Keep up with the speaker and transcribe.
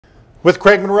With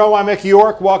Craig Monroe, I'm Mickey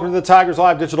York. Welcome to the Tigers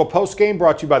Live Digital Postgame,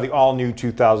 brought to you by the all-new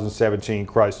 2017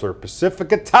 Chrysler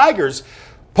Pacifica. Tigers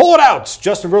pull it out.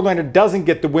 Justin Verlander doesn't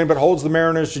get the win, but holds the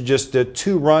Mariners to just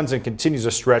 2 runs and continues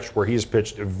a stretch where he's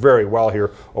pitched very well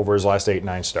here over his last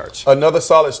 8-9 starts. Another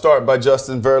solid start by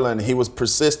Justin Verlander. He was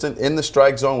persistent in the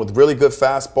strike zone with really good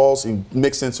fastballs. He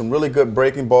mixed in some really good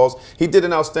breaking balls. He did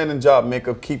an outstanding job, Mick,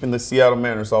 of keeping the Seattle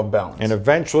Mariners off balance. And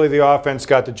eventually the offense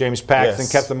got to James Paxton,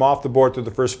 Yes. kept them off the board through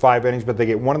the first 5 innings, but they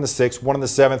get 1 in the 6th, 1 in the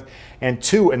 7th, and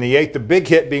 2 in the 8th. The big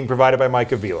hit being provided by Mike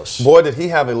Aviles. Boy, did he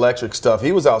have electric stuff.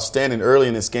 He was outstanding early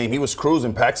in this game. He was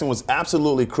cruising. Paxton was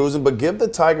absolutely cruising, but give the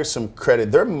Tigers some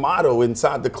credit. Their motto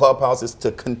inside the clubhouse is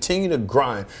to continue to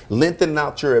grind, lengthen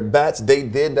out your at-bats. They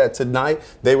did that tonight.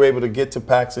 They were able to get to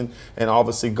Paxton and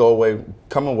obviously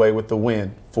come away with the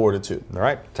win, 4-2. All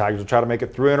right, Tigers will try to make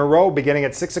it 3 in a row, beginning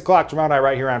at 6 o'clock tomorrow night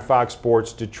right here on Fox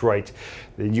Sports Detroit.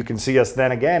 You can see us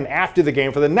then again after the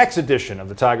game for the next edition of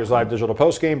the Tigers Live Digital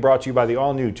Postgame, brought to you by the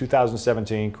all-new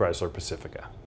 2017 Chrysler Pacifica.